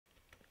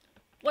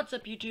What's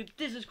up, YouTube?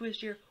 This is Quiz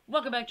here.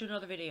 Welcome back to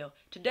another video.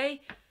 Today,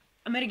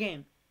 I made a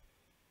game.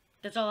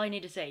 That's all I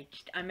need to say.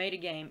 I made a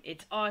game.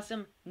 It's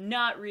awesome.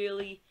 Not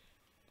really.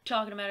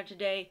 Talking about it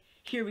today.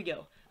 Here we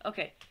go.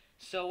 Okay,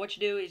 so what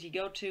you do is you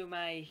go to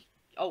my...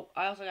 Oh,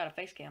 I also got a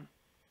face cam.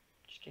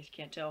 Just in case you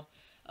can't tell.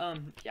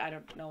 I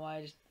don't know why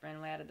I just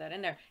randomly added that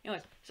in there.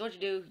 Anyways, so what you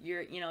do,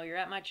 you're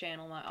at my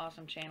channel, my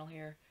awesome channel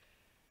here.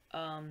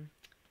 And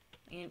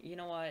you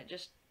know what?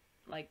 Just,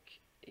 like...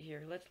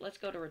 Here, let's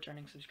go to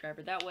returning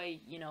subscriber. That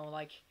way,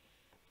 like,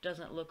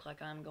 doesn't look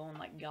like I'm going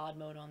like God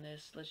mode on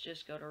this. Let's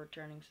just go to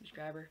returning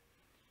subscriber.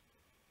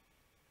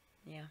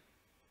 Yeah,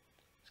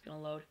 it's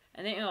gonna load,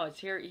 and then it's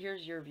here.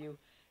 Here's your view.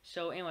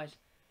 So, anyways,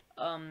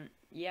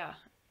 yeah,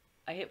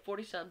 I hit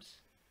 40 subs.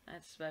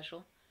 That's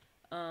special.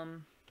 I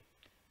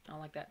don't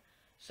like that.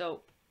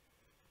 So,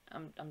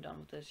 I'm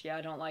done with this. Yeah,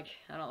 I don't like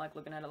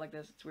looking at it like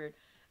this. It's weird.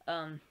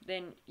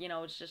 Then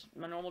it's just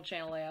my normal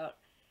channel layout.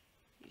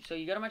 So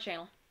you go to my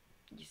channel.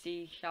 You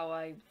see how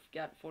I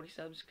got 40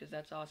 subs, because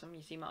that's awesome.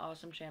 You see my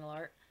awesome channel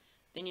art.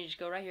 Then you just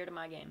go right here to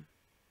my game.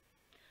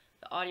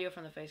 The audio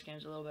from the face cam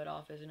is a little bit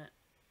off, isn't it?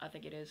 I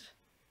think it is.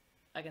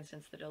 I can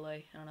sense the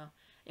delay. I don't know.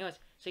 Anyways,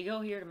 so you go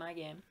here to my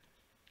game.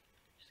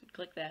 Just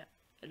click that.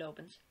 It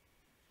opens.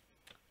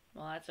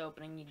 While that's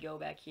opening, you go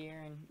back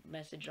here and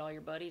message all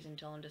your buddies and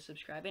tell them to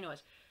subscribe.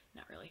 Anyways,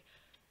 not really.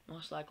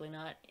 Most likely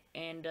not.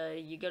 And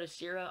you go to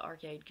Sierra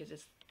Arcade, because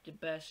it's the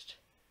best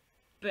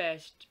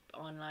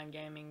online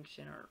gaming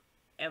center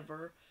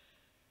ever.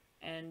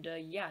 And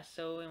yeah,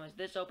 so anyways,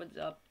 this opens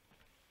up,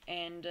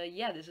 and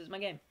yeah, this is my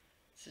game.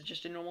 This is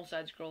just a normal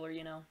side scroller,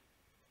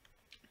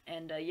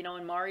 and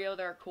in Mario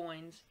there are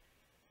coins,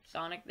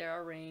 Sonic there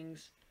are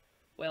rings.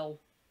 Well,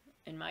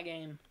 in my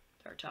game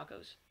there are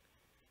tacos.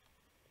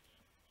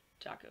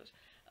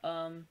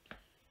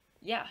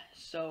 Yeah,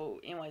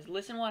 so anyways,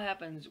 listen what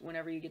happens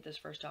whenever you get this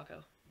first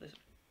taco. Listen.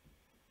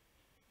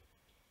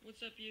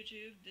 What's up,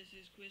 YouTube? This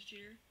is Quiz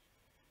here.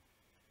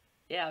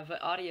 Yeah, I've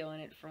put audio in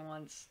it for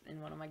once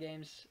in one of my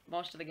games.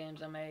 Most of the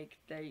games I make,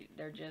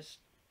 they're just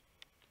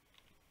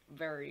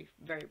very,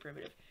 very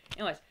primitive.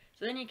 Anyways,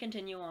 so then you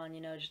continue on,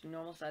 just a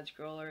normal side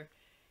scroller.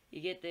 You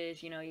get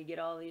this, you get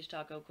all these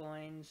taco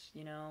coins,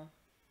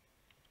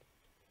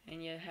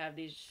 and you have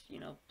these,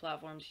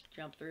 platforms you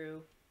jump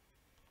through.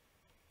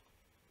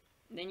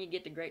 Then you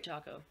get the Great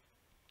Taco,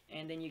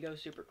 and then you go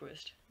Super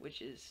Quist,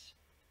 which is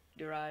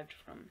derived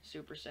from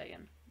Super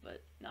Saiyan,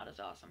 but not as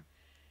awesome.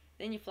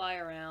 Then you fly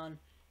around.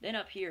 Then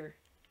up here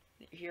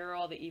are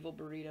all the evil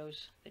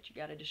burritos that you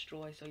gotta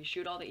destroy. So you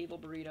shoot all the evil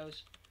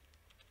burritos.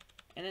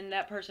 And then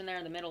that person there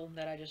in the middle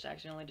that I just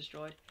accidentally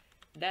destroyed,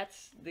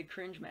 that's the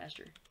Cringe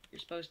Master. You're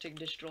supposed to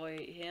destroy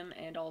him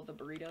and all the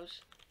burritos.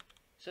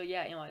 So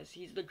yeah, anyways,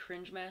 he's the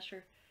Cringe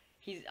Master.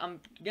 I'm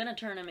gonna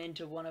turn him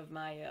into one of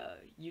my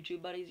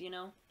YouTube buddies,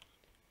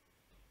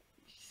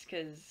 Just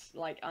cause,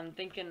 like, I'm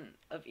thinking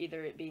of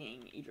either it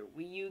being either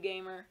Wii U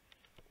Gamer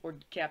or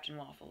Captain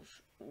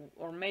Waffles.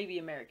 Or maybe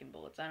American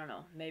Bullets, I don't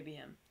know, maybe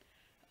him.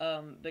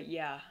 But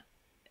yeah,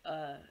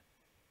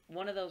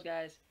 one of those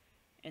guys,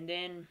 and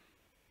then,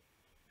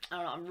 I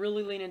don't know, I'm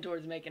really leaning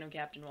towards making him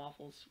Captain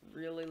Waffles,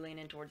 really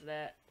leaning towards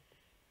that.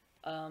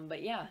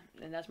 But yeah,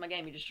 and that's my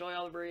game. You destroy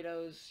all the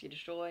burritos, you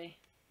destroy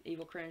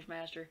Evil Cringe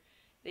Master,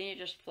 then you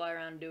just fly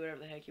around and do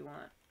whatever the heck you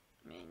want.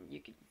 I mean, you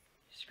could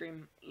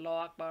scream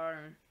Allahu Akbar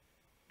and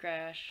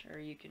crash, or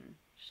you can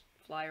just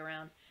fly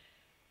around.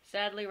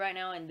 Sadly, right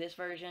now in this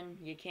version,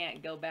 you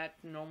can't go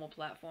back to normal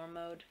platform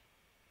mode.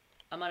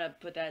 I'm gonna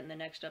put that in the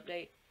next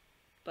update.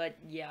 But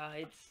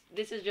yeah,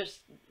 this is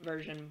just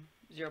version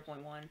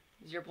 0.1.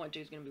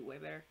 0.2 is gonna be way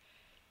better.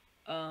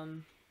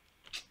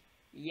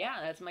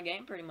 Yeah, that's my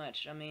game pretty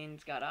much. I mean,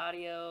 it's got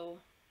audio.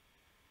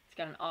 It's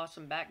got an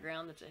awesome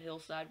background that's a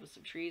hillside with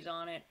some trees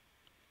on it.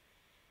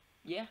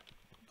 Yeah,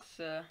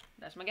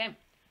 that's my game.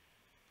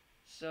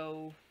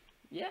 So,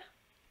 yeah.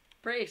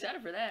 Pretty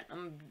excited for that.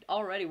 I'm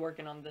already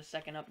working on the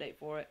second update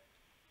for it.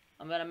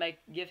 I'm gonna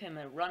give him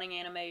a running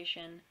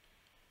animation.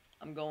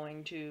 I'm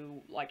going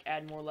to like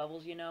add more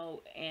levels,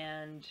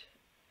 and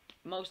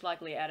most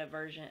likely add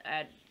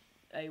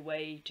a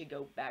way to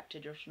go back to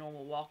just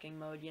normal walking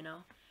mode,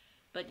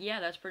 But yeah,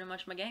 that's pretty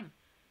much my game.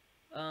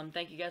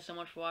 Thank you guys so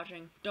much for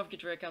watching. Don't forget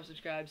to rate, comment,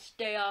 subscribe.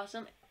 Stay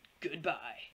awesome. Goodbye.